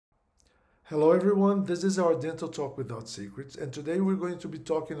Hello everyone, this is our Dental Talk Without Secrets, and today we're going to be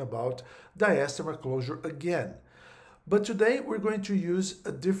talking about diastema closure again. But today we're going to use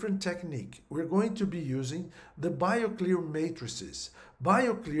a different technique. We're going to be using the Bioclear matrices.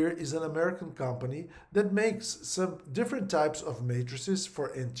 Bioclear is an American company that makes some different types of matrices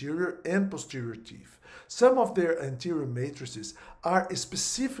for anterior and posterior teeth. Some of their anterior matrices are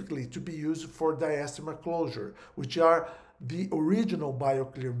specifically to be used for diastema closure, which are the original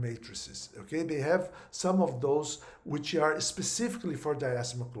Bioclear matrices. Okay, they have some of those which are specifically for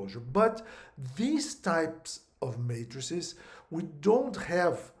diastema closure, but these types of matrices, we don't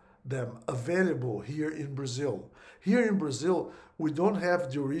have them available here in Brazil. Here in Brazil, we don't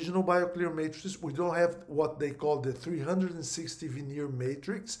have the original Bioclear matrices. We don't have what they call the 360 veneer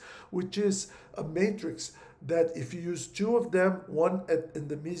matrix, which is a matrix that if you use two of them, one in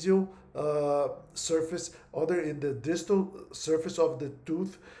the mesial surface, other in the distal surface of the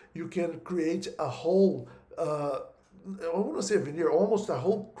tooth, you can create a whole, I want to say veneer, almost a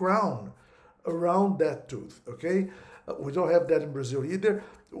whole crown around that tooth, okay? We don't have that in Brazil either.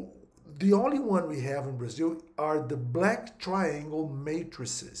 The only one we have in Brazil are the black triangle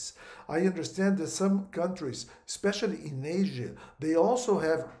matrices. I understand that some countries, especially in Asia, they also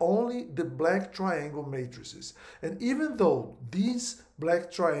have only the black triangle matrices. And even though these black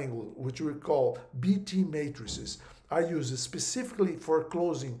triangle, which we call BT matrices, are used specifically for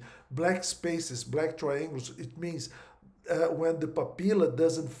closing black spaces, black triangles, it means when the papilla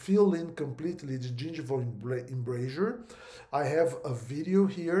doesn't fill in completely the gingival embrasure. I have a video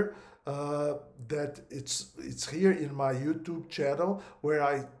here that it's here in my YouTube channel where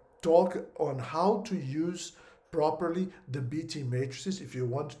I talk on how to use properly the BT matrices. If you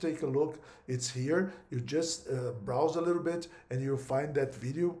want to take a look, it's here. You just browse a little bit and you'll find that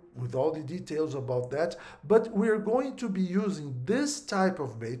video with all the details about that. But we're going to be using this type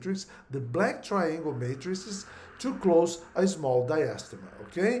of matrix, the black triangle matrices, to close a small diastema,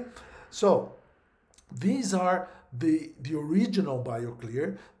 okay? So these are the original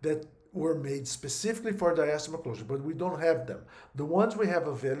Bioclear that were made specifically for diastema closure, but we don't have them. The ones we have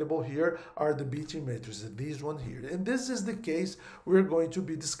available here are the BT matrices, these one here. And this is the case we're going to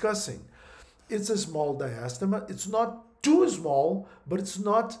be discussing. It's a small diastema. It's not too small, but it's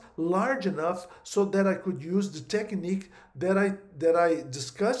not large enough so that I could use the technique that I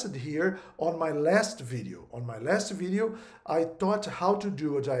discussed here on my last video. On my last video, I taught how to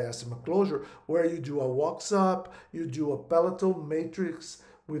do a diastema closure where you do a wax up, you do a palatal matrix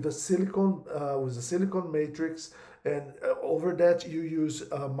with a silicone matrix, and over that you use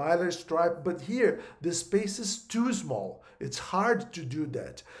a mylar stripe. But here the space is too small. It's hard to do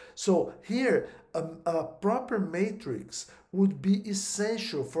that. So here a proper matrix would be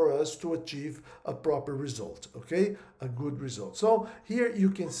essential for us to achieve a proper result, okay? A good result. So here you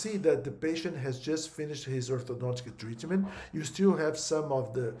can see that the patient has just finished his orthodontic treatment. You still have some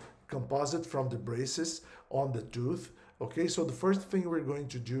of the composite from the braces on the tooth. Okay, so the first thing we're going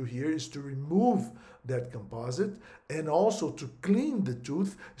to do here is to remove that composite and also to clean the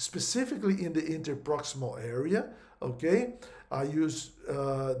tooth, specifically in the interproximal area. Okay, I use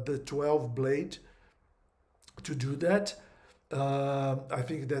the 12 blade to do that. I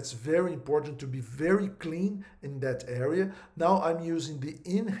think that's very important to be very clean in that area. Now I'm using the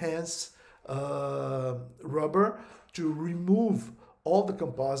Enhance rubber to remove all the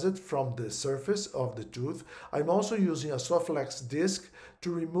composite from the surface of the tooth. I'm also using a Soflex disc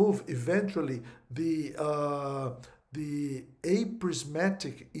to remove eventually the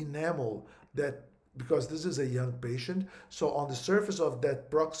aprismatic enamel, that because this is a young patient, so on the surface of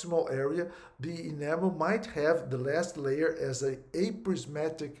that proximal area, the enamel might have the last layer as a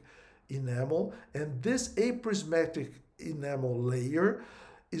aprismatic enamel, and this aprismatic enamel layer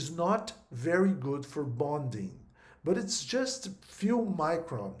is not very good for bonding, but it's just a few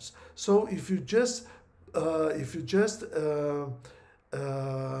microns. So if you just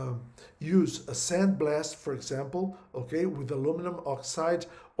use a sandblast, for example, okay, with aluminum oxide,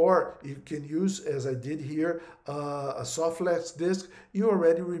 or you can use, as I did here, a Soflex disc, you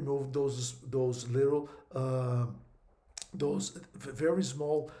already remove those little, those very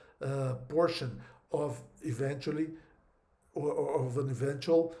small portion of eventually, or of an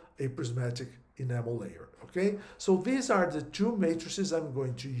eventual aprismatic enamel layer. Okay, so these are the two matrices I'm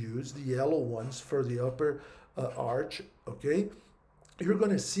going to use, the yellow ones for the upper arch. Okay, you're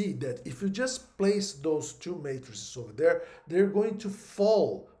going to see that if you just place those two matrices over there, they're going to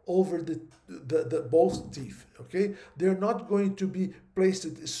fall over the both teeth. Okay, they're not going to be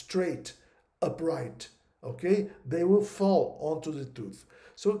placed straight upright. Okay, they will fall onto the tooth,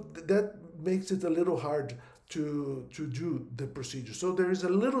 so that makes it a little hard to do the procedure. So there is a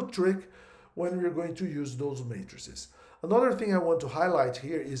little trick when we're going to use those matrices. Another thing I want to highlight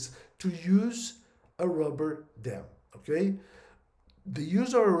here is to use a rubber dam, okay? The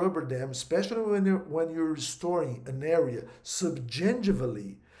use of a rubber dam, especially when you're restoring an area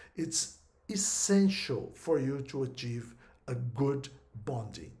subgingivally, it's essential for you to achieve a good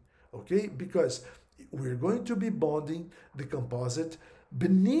bonding, okay? Because we're going to be bonding the composite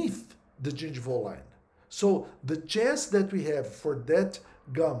beneath the gingival line. So the chance that we have for that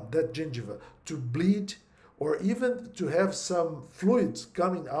gum, that gingiva, to bleed or even to have some fluids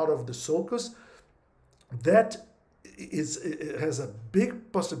coming out of the sulcus, that it has a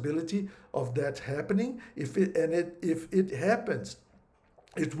big possibility of that happening. If it happens,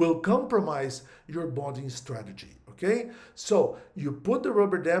 it will compromise your bonding strategy, okay? So you put the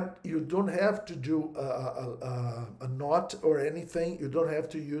rubber dam, you don't have to do a knot or anything. You don't have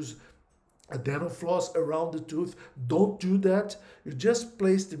to use a dental floss around the tooth. Don't do that. You just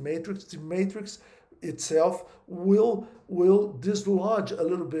place the matrix. The matrix itself will dislodge a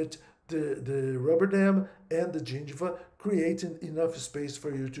little bit the rubber dam and the gingiva, creating enough space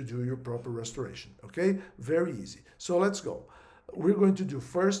for you to do your proper restoration, okay? Very easy. So let's go. We're going to do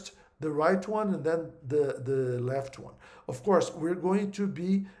first the right one and then the left one. Of course, we're going to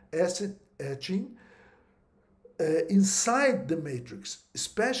be acid etching inside the matrix,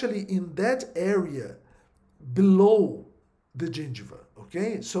 especially in that area below the gingiva,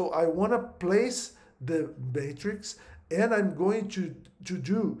 okay? So I want to place the matrix, and I'm going to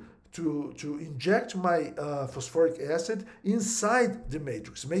inject my phosphoric acid inside the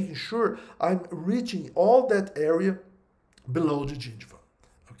matrix, making sure I'm reaching all that area below the gingiva,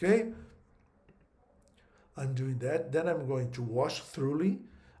 okay? I'm doing that. Then I'm going to wash thoroughly.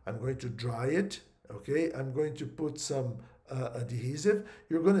 I'm going to dry it, okay? I'm going to put some adhesive.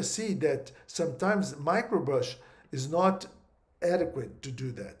 You're going to see that sometimes microbrush is not adequate to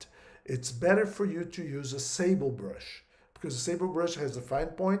do that. It's better for you to use a sable brush, because a sable brush has a fine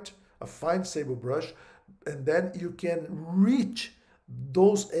point, a fine sable brush, and then you can reach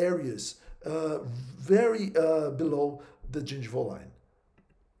those areas very below the gingival line.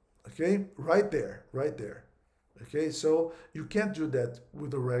 Okay, right there. Okay, so you can't do that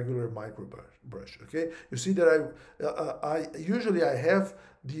with a regular micro brush. Okay, you see that I usually have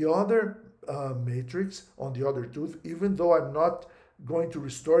the other matrix on the other tooth, even though I'm not going to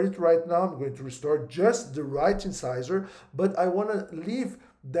restore it right now. I'm going to restore just the right incisor, but I want to leave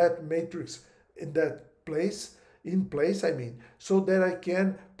that matrix in that place, I mean, so that I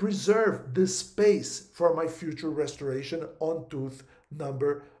can preserve the space for my future restoration on tooth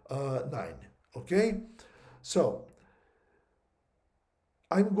number 9. Okay, so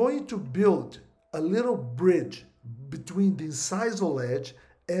I'm going to build a little bridge between the incisal edge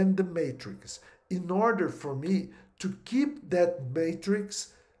and the matrix in order for me to keep that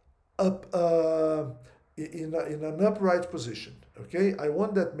matrix up in an upright position. Okay, I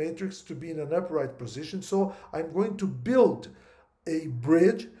want that matrix to be in an upright position, so I'm going to build a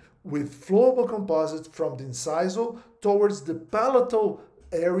bridge with flowable composite from the incisal towards the palatal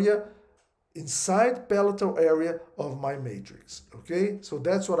area, inside palatal area of my matrix. Okay, so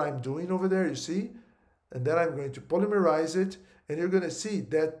that's what I'm doing over there, you see? And then I'm going to polymerize it, and you're going to see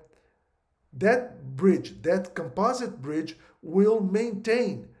that that bridge, that composite bridge, will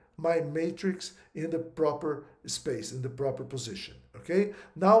maintain my matrix in the proper space, in the proper position. Okay,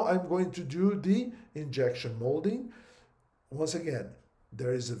 now I'm going to do the injection molding. Once again,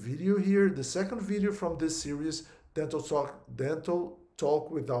 there is a video here, the second video from this series, Dental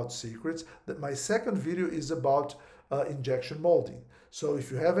Talk Without Secrets. That my second video is about injection molding. So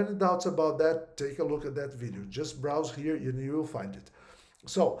if you have any doubts about that, take a look at that video. Just browse here and you will find it.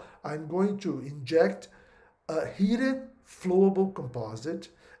 So I'm going to inject a heated flowable composite,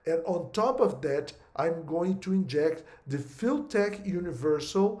 and on top of that, I'm going to inject the Filtech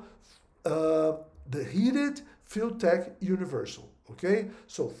Universal, the heated Filtech Universal. Okay,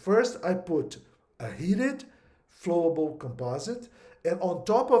 so first I put a heated flowable composite, and on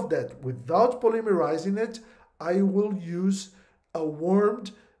top of that, without polymerizing it, I will use a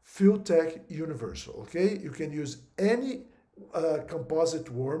warmed Filtech Universal. Okay, you can use any composite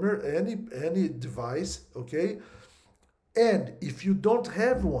warmer, any device. Okay, and if you don't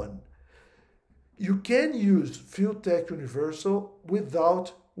have one, you can use Filtech Universal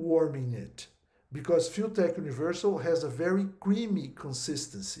without warming it, because Filtech Universal has a very creamy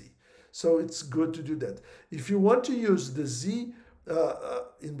consistency. So it's good to do that. If you want to use the Z,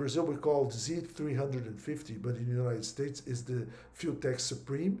 in Brazil we call it Z350, but in the United States is the Filtech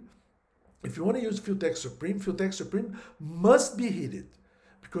Supreme. If you want to use Filtech Supreme must be heated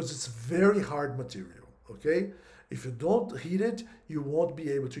because it's very hard material, okay? If you don't heat it, you won't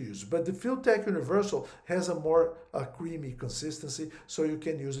be able to use it. But the FieldTech Universal has a more creamy consistency, so you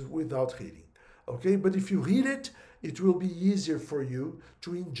can use it without heating. Okay, but if you heat it, it will be easier for you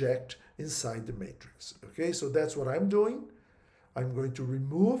to inject inside the matrix. Okay, so that's what I'm doing. I'm going to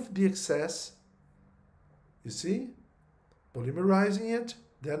remove the excess, you see, polymerizing it.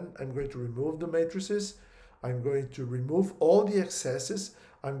 Then I'm going to remove the matrices. I'm going to remove all the excesses.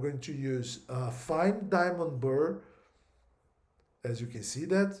 I'm going to use a fine diamond burr, as you can see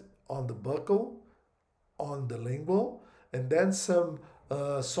that, on the buckle, on the lingual, and then some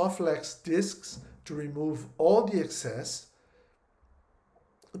Softlex discs to remove all the excess.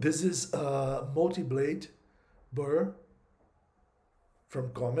 This is a multi-blade burr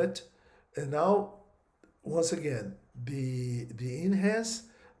from Comet. And now, once again, the enhance.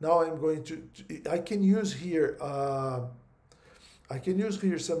 Now I'm going to I can use here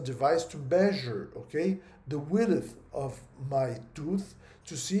some device to measure, okay, the width of my tooth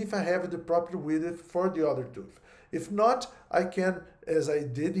to see if I have the proper width for the other tooth. If not, I can, as I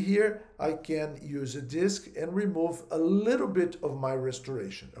did here, I can use a disc and remove a little bit of my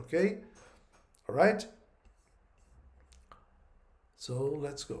restoration, okay? All right? So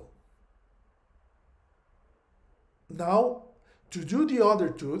let's go. Now, to do the other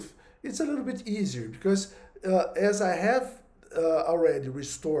tooth, it's a little bit easier because as I have already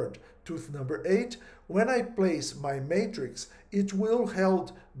restored tooth number 8, when I place my matrix, it will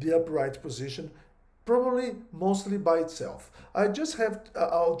hold the upright position probably mostly by itself. I'll just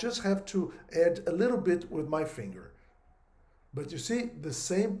have to add a little bit with my finger. But you see the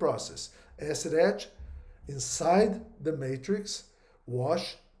same process. Acid etch inside the matrix,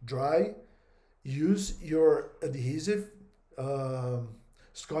 wash, dry, use your adhesive,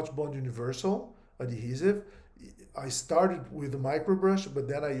 Scotch Bond Universal adhesive. I started with a micro brush, but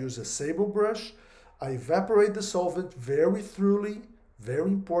then I use a sable brush. I evaporate the solvent very thoroughly, very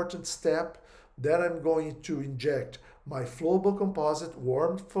important step. Then I'm going to inject my flowable composite,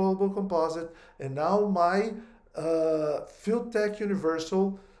 warmed flowable composite, and now my FieldTech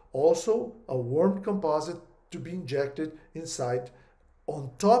Universal, also a warmed composite to be injected inside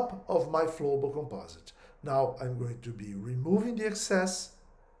on top of my flowable composite. Now I'm going to be removing the excess,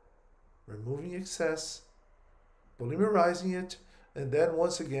 polymerizing it, and then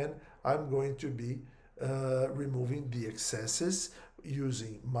once again I'm going to be removing the excesses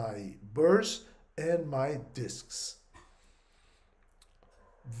using my burrs and my discs.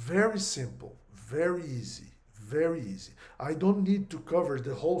 Very simple, very easy, very easy. I don't need to cover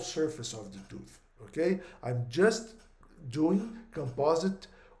the whole surface of the tooth, okay? I'm just doing composite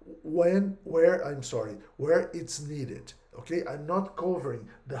where it's needed, okay? I'm not covering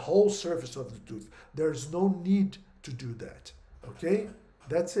the whole surface of the tooth. There's no need to do that, okay?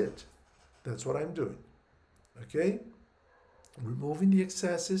 That's it. That's what I'm doing, okay? Removing the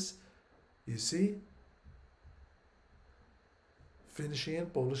excesses, you see? Finishing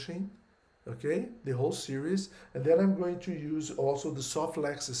and polishing, okay? The whole series. And then I'm going to use also the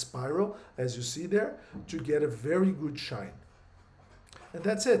Softlex spiral, as you see there, to get a very good shine. And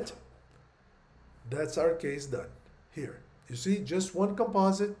that's it. That's our case done. Here, you see, just one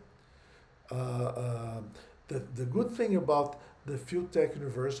composite. The good thing about the FieldTech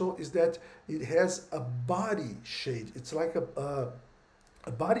Universal is that it has a body shade. It's like a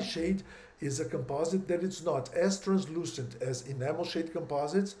body shade is a composite that is not as translucent as enamel shade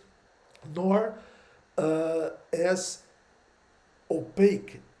composites, nor as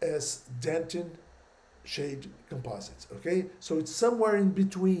opaque as dentin shade composites, okay? So it's somewhere in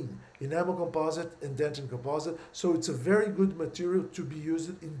between enamel composite and dentin composite, so it's a very good material to be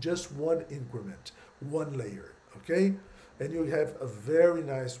used in just one increment, one layer, okay? And you have a very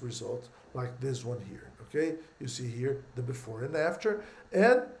nice result like this one here, okay? You see here the before and after,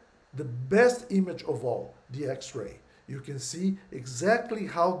 and the best image of all, the X-ray. You can see exactly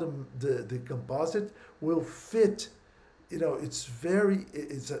how the composite will fit. You know, it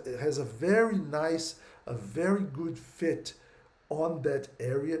has a very nice, a very good fit on that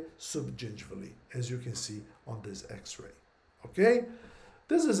area subgingivally, as you can see on this X-ray, okay?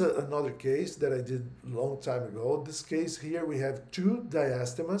 This is another case that I did a long time ago. This case here, we have two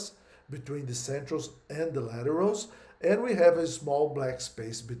diastemas between the centrals and the laterals, and we have a small black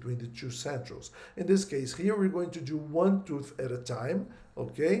space between the two centrals. In this case here, we're going to do one tooth at a time,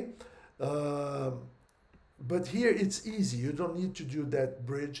 okay? But here it's easy. You don't need to do that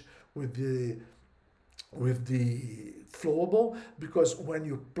bridge with the flowable, because when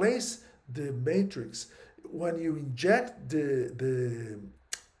you place the matrix, when you inject the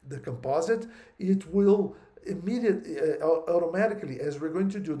composite, it will automatically, as we're going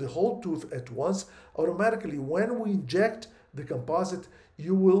to do the whole tooth at once, automatically when we inject the composite,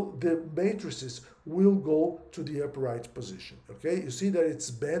 the matrices will go to the upright position. Okay, you see that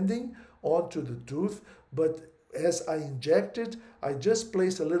it's bending onto the tooth, but as I inject it, I just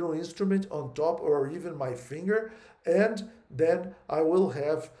place a little instrument on top or even my finger, and then I will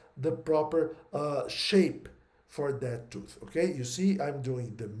have the proper shape for that tooth. Okay, you see I'm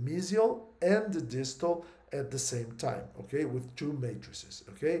doing the mesial and the distal at the same time, okay, with two matrices.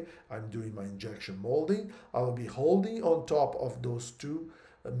 Okay, I'm doing my injection molding. I'll be holding on top of those two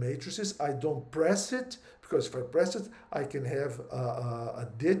matrices. I don't press it, because if I press it, I can have a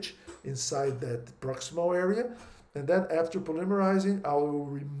ditch inside that proximal area. And then after polymerizing, I will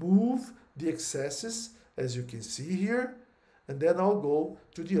remove the excesses, as you can see here, and then I'll go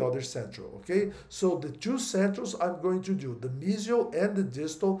to the other central. Okay, so the two centrals I'm going to do the mesial and the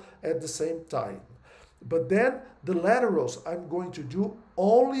distal at the same time. But then the laterals, I'm going to do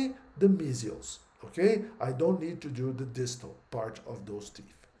only the mesials. Okay, I don't need to do the distal part of those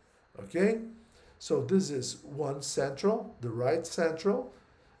teeth. Okay, so this is one central, the right central,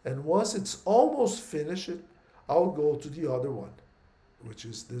 and once it's almost finished, I'll go to the other one, which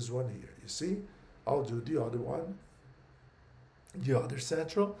is this one here. You see, I'll do the other one, the other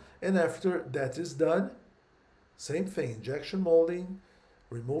central, and after that is done, same thing, injection molding,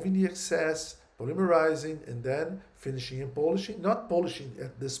 removing the excess, polymerizing, and then finishing and polishing. Not polishing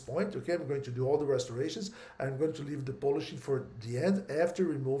at this point, okay, I'm going to do all the restorations. I'm going to leave the polishing for the end after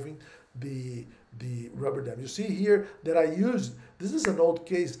removing the rubber dam. You see here that I used, this is an old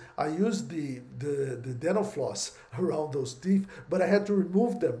case, I used the dental floss around those teeth, but I had to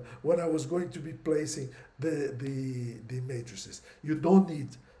remove them when I was going to be placing the matrices. You don't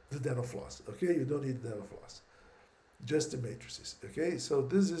need the dental floss, okay, you don't need the dental floss, just the matrices. Okay, so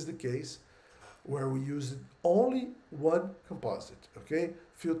this is the case where we use only one composite, okay,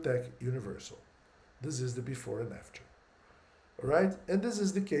 FieldTech Universal. This is the before and after. All right, and this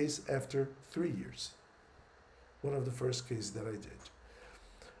is the case after 3 years. One of the first cases that I did.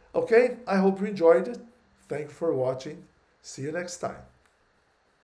 Okay, I hope you enjoyed it. Thank you for watching. See you next time.